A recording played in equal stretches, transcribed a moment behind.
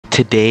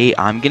Today,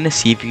 I'm gonna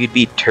see if you could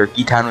beat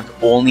Turkey Town with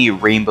only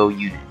rainbow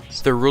units.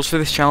 The rules for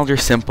this challenge are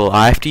simple.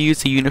 I have to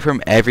use a unit from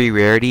every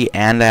rarity,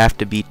 and I have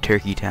to beat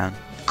Turkey Town.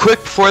 Quick,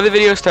 before the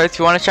video starts, if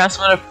you want a chance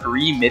to win a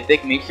free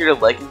mythic, make sure to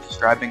like and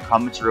subscribe and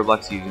comment your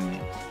Roblox username.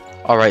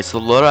 Alright, so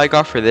the loadout I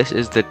got for this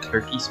is the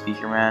Turkey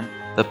Speaker Man,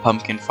 the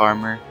Pumpkin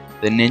Farmer,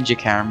 the Ninja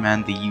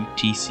Cameraman, the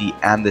UTC,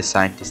 and the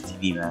Scientist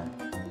TV Man.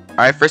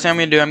 Alright, first thing I'm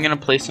gonna do, I'm gonna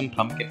play some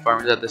Pumpkin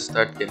Farmers at the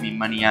start to get me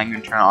money. I'm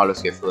gonna turn on auto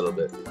skip for a little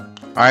bit.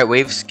 Alright,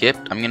 wave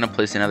skipped. I'm gonna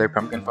place another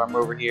Pumpkin Farmer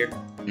over here.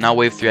 Now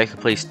wave 3, I can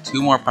place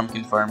 2 more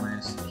Pumpkin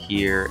Farmers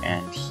here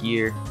and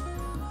here.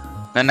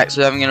 Then next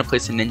wave, I'm gonna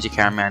place a Ninja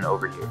Cameraman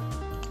over here.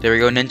 There we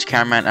go, Ninja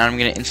Cameraman, and I'm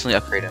gonna instantly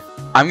upgrade him.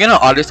 I'm gonna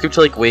auto skip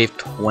to like wave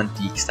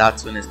 20, because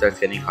that's when it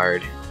starts getting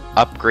hard.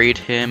 Upgrade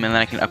him, and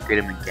then I can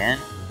upgrade him again.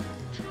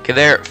 Okay,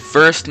 there,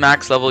 first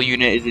max level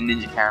unit is a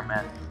Ninja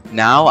Cameraman.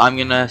 Now I'm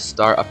gonna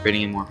start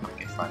upgrading in more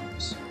Pumpkin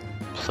Farmers.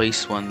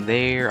 Place one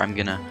there. I'm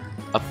gonna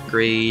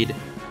upgrade,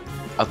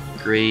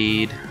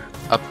 upgrade,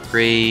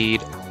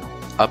 upgrade,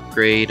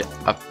 upgrade,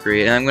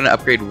 upgrade, and I'm gonna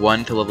upgrade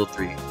one to level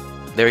 3.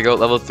 There we go,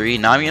 level 3.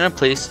 Now I'm gonna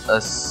place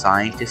a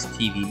Scientist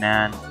TV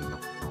Man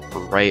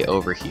right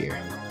over here.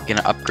 I'm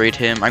gonna upgrade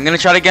him. I'm gonna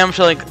try to get him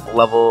to like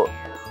level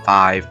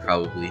 5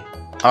 probably.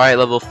 Alright,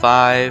 level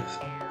 5.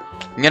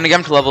 I'm gonna get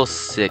him to level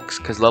 6,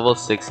 because level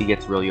 6 he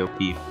gets really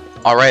OP.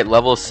 Alright,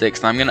 level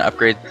 6. Now I'm gonna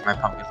upgrade my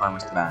Pumpkin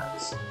Farmers to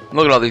max.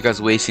 Look at all these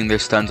guys wasting their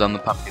stuns on the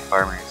Pumpkin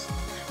Farmers.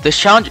 This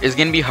challenge is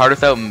gonna be hard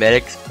without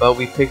medics, but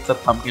we picked the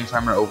Pumpkin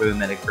Farmer over the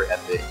medic for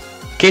epic.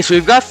 Okay, so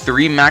we've got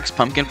 3 max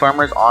Pumpkin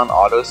Farmers on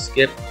auto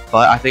skip,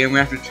 but I think I'm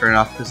gonna have to turn it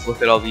off because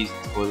look at all these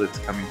toilets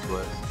coming to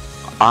us.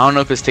 I don't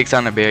know if this takes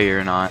down a barrier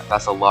or not.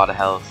 That's a lot of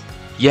health.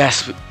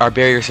 Yes, our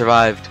barrier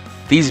survived.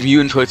 These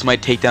mutant toilets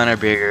might take down our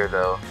barrier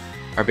though.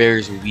 Our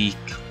barrier's weak.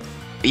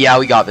 Yeah,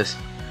 we got this.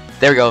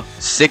 There we go,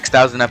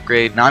 6,000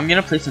 upgrade. Now I'm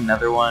gonna place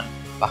another one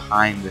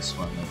behind this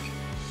one,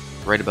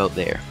 like right about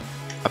there.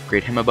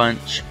 Upgrade him a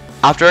bunch.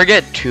 After I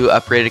get 2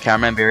 upgraded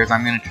cameraman barriers,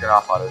 I'm gonna turn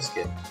off auto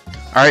skip.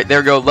 Alright, there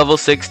we go, level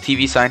 6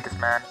 TV Scientist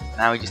Man.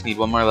 Now we just need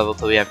one more level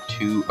till we have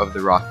 2 of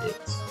the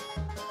rockets.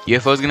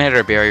 UFO is gonna hit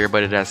our barrier,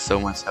 but it has so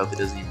much health it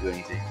doesn't even do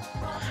anything.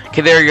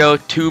 Okay, there we go,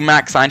 2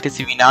 max Scientist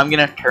TV. Now I'm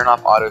gonna turn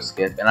off auto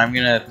skip, and I'm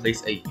gonna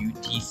place a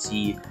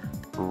UTC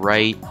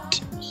right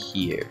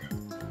here.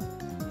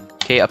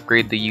 Okay,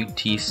 upgrade the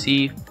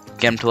UTC,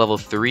 get him to level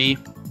 3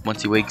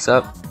 once he wakes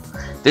up.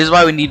 This is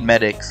why we need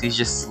medics, he's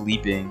just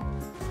sleeping.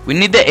 We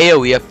need the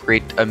AoE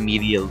upgrade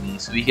immediately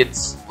so we could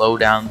slow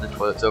down the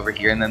toilets over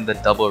here, and then the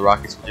double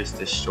rockets will just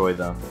destroy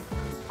them.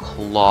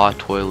 Claw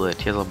toilet,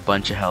 he has a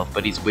bunch of health,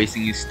 but he's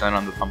wasting his stun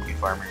on the Pumpkin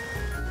Farmer.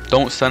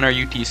 Don't stun our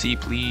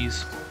UTC,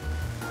 please.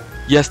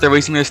 Yes, they're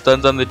wasting their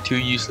stuns on the 2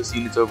 useless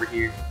units over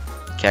here.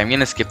 Okay, I'm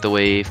gonna skip the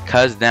wave,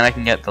 cause then I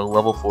can get the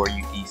level 4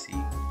 UTC.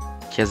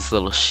 He has this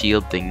little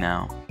shield thing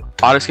now.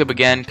 Auto skip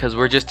again, because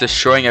we're just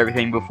destroying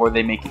everything before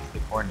they make it to the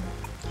corner.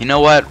 You know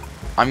what?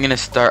 I'm gonna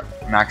start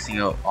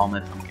maxing out all my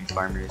Pumpkin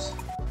Farmers.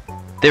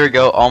 There we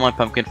go, all my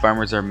Pumpkin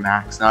Farmers are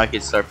maxed. Now I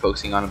can start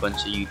focusing on a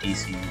bunch of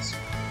UTCs.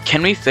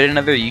 Can we fit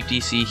another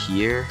UTC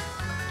here?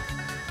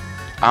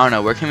 I don't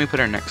know, where can we put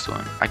our next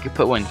one? I could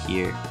put one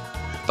here.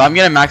 But I'm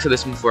gonna max out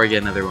this one before I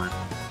get another one.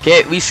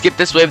 Okay, we skipped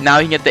this wave, now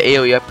we can get the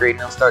AoE upgrade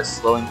and it'll start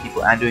slowing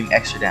people and doing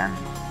extra damage.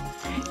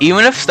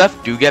 Even if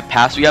stuff do get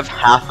past, we have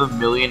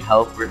 500,000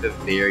 health worth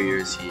of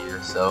barriers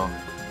here, so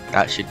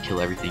that should kill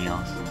everything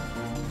else.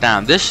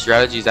 Damn, this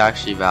strategy is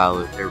actually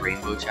valid, the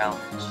rainbow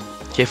challenge.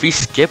 Okay, if we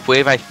skip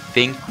wave, I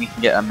think we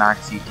can get a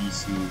max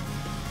UTC.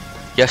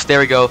 Yes, there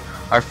we go,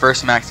 our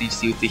first max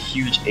UTC with the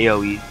huge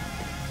AoE.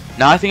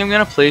 Now I think I'm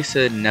gonna place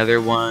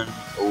another one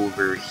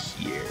over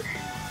here.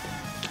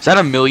 Is that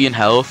 1,000,000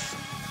 health?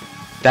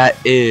 That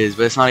is,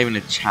 but it's not even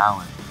a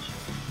challenge.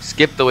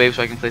 Skip the wave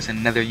so I can place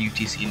another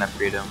UTC and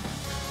upgrade him.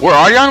 We're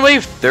already on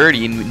wave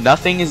 30 and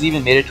nothing has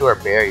even made it to our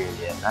barrier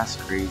yet. That's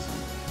crazy.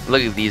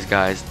 Look at these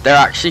guys. They're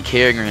actually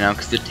carrying right now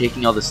because they're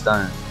taking all the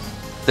stuns.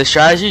 The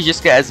strategy is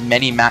just get as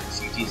many max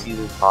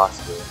UTCs as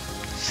possible.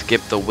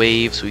 Skip the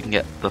wave so we can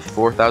get the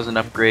 4,000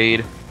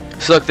 upgrade.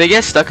 So look, they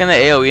get stuck in the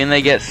AoE and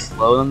they get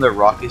slow and the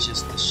rockets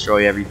just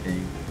destroy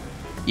everything.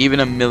 Even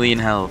 1,000,000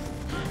 health.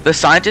 The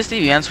Scientist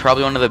TV is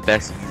probably one of the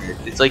best units.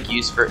 It's like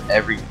used for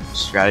every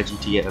strategy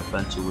to get a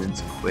bunch of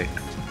wins quick.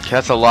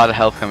 That's a lot of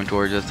health coming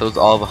towards us. Those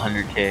all of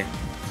 100k.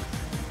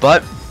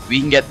 But we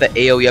can get the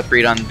AoE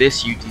upgrade on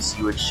this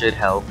UTC, which should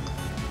help.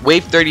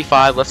 Wave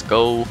 35, let's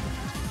go.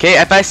 Okay,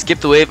 if I skip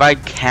the wave, I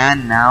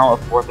can now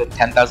afford the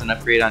 10,000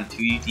 upgrade on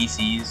 2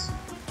 UTCs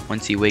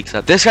once he wakes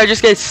up. This guy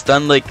just gets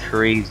stunned like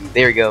crazy.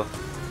 There we go.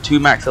 2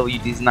 max level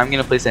UTCs, and I'm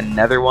gonna place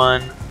another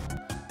one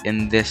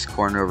in this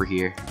corner over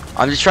here.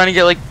 I'm just trying to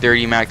get like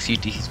 30 max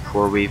UTCs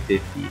before wave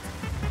 50.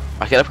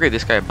 I can upgrade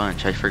this guy a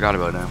bunch. I forgot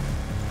about him.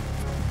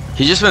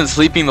 He's just been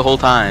sleeping the whole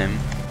time.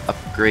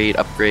 Upgrade,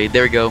 upgrade.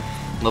 There we go.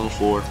 Level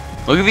 4.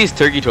 Look at these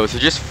turkey toads.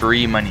 They're just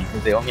free money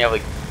because they only have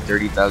like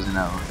 30,000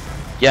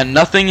 health. Yeah,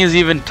 nothing is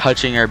even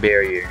touching our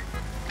barrier.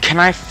 Can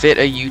I fit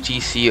a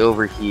UTC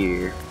over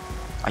here?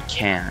 I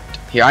can't.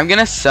 Here, I'm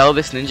gonna sell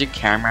this Ninja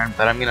Cameraman,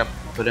 but I'm gonna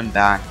put him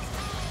back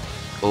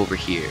over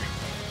here.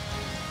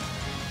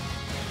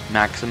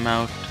 Max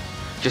amount.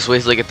 Just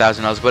wasted like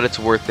 $1,000, but it's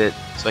worth it,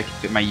 so I can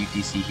get my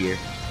UTC here.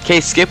 Okay,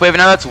 skip wave.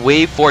 Now that's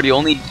wave 40.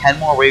 Only 10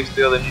 more waves to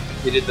go, then we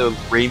completed the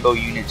rainbow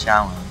unit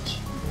challenge.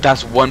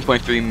 That's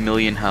 1.3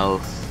 million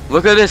health.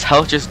 Look at this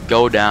health just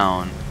go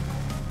down.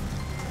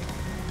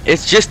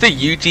 It's just the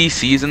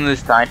UTCs and the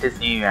scientist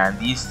team, man.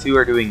 These two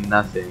are doing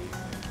nothing.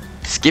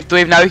 Skip the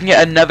wave. Now we can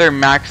get another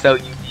maxed out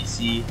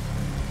UTC.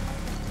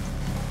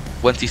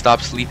 Once he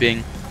stops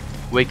sleeping.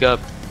 Wake up.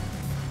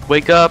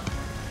 Wake up.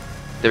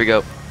 There we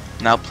go.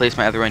 Now place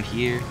my other one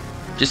here.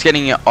 Just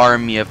getting an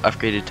army of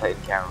upgraded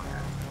Titan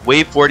cameraman.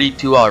 Wave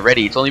 42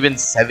 already. It's only been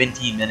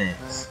 17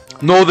 minutes.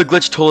 No, the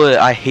glitch toilet.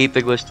 I hate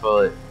the glitch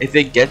toilet. If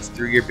it gets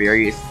through your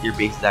barrier, your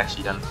base is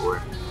actually done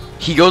for.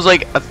 He goes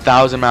like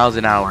 1,000 miles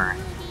an hour.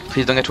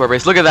 Please don't get to our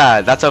base. Look at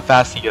that. That's how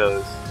fast he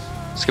goes.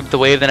 Skip the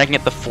wave. Then I can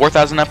get the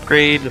 4,000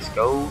 upgrade. Let's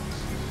go.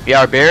 Yeah,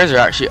 our barriers are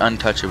actually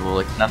untouchable.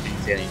 Like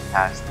nothing's getting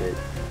past it.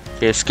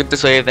 Okay, skip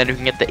this wave. Then we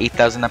can get the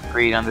 8,000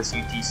 upgrade on this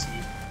UTC.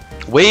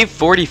 Wave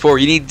 44.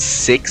 You need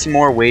 6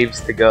 more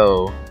waves to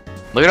go.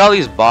 Look at all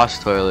these boss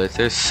toilets.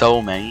 There's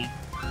so many.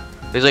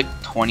 There's like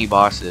 20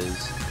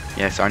 bosses.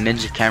 Yes, our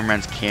ninja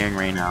cameraman's carrying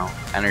right now.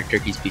 And our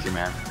turkey speaker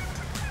man.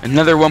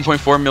 Another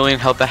 1.4 million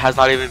health that has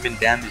not even been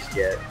damaged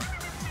yet.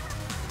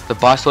 The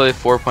boss toilet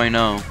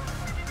 4.0.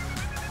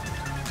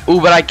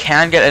 Ooh, but I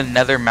can get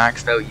another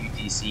maxed out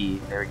UTC.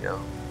 There we go.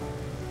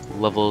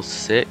 Level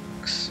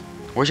 6.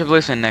 Where should I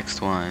place the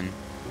next one?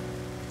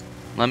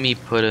 Let me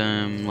put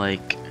him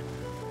like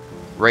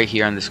right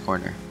here on this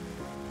corner.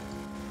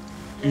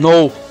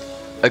 No!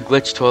 A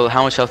glitch toilet.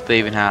 How much health do they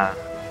even have?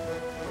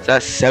 Is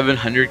that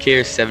 700k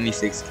or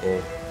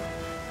 76k?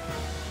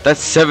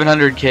 That's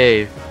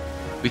 700k.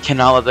 We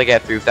cannot let that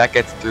get through. If that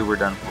gets through, we're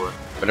done for.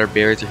 But our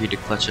barriers are here to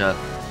clutch up.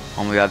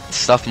 Oh my god,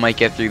 stuff might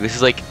get through. This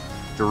is like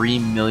 3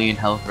 million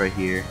health right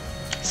here.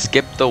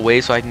 Skip the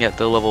wave so I can get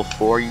the level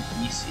 4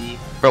 UTC.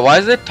 Bro, why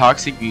does the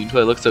toxic mutant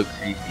toilet look so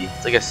creepy?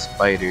 It's like a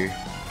spider.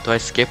 Do I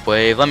skip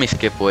wave? Let me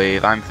skip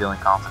wave. I'm feeling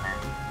confident.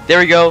 There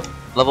we go.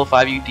 Level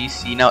 5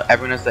 UTC. Now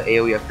everyone has the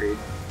AoE upgrade.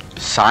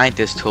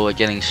 Scientist toilet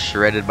getting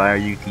shredded by our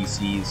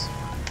UTCs.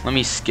 Let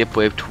me skip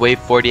wave to wave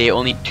 48.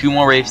 Only 2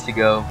 more waves to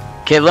go.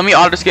 Okay, let me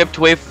auto skip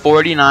to wave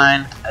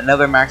 49.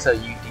 Another max out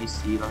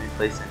UTC. Let me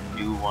place a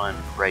new one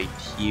right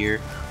here.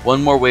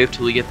 1 more wave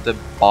till we get the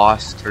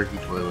boss turkey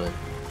toilet.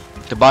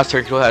 The boss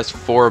turkey toilet has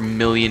 4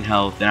 million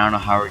health, and I don't know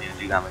how we're gonna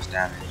do that much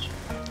damage.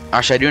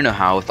 Actually, I do know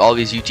how. With all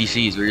these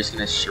UTCs, we're just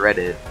gonna shred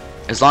it.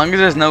 As long as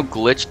there's no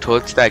glitch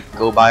toilets that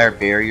go by our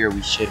barrier,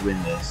 we should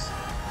win this.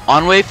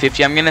 On wave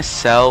 50, I'm gonna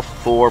sell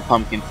 4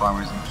 pumpkin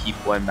farmers and keep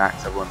 1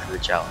 max level for the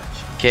challenge.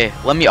 Okay,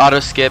 let me auto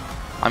skip.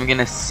 I'm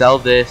gonna sell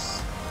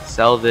this.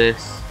 Sell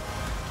this.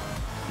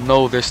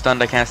 No, they're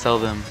stunned. I can't sell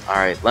them.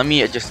 Alright, let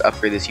me just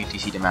upgrade this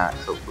UTC to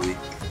max, hopefully.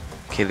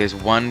 Okay, there's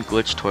 1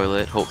 glitch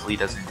toilet. Hopefully it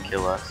doesn't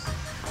kill us.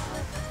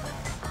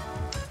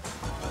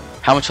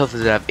 How much health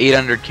does it have?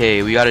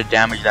 800k. We gotta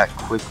damage that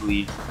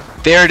quickly.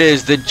 There it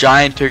is, the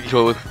giant turkey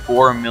toilet with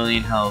 4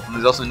 million health. And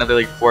there's also another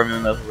like 4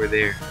 million health over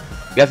there.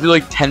 We have to do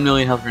like 10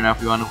 million health right now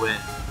if we want to win.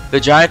 The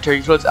giant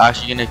turkey toilet's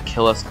actually gonna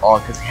kill us all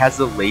because it has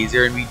the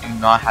laser and we do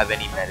not have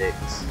any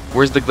medics.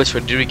 Where's the glitch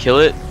toilet? Did we kill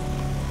it?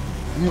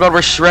 Oh my god,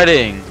 we're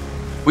shredding.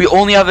 We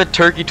only have the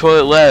turkey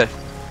toilet left.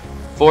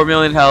 4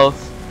 million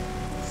health.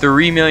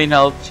 3 million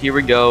health. Here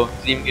we go.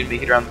 Is he even gonna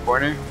make it around the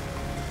corner?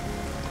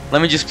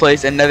 Let me just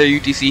place another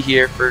UTC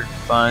here for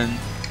fun.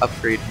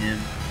 Upgrade him.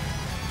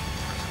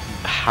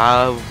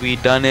 Have we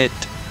done it?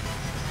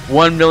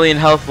 1 million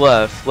health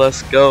left.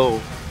 Let's go.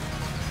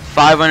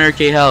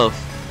 500k health.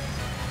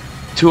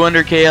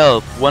 200k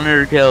health.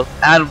 100k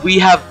health. And we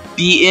have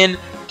beaten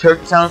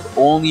Turkey Town's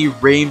only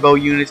rainbow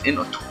units in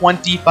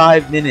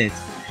 25 minutes.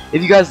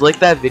 If you guys like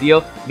that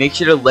video, make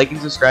sure to like and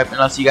subscribe, and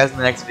I'll see you guys in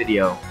the next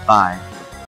video. Bye.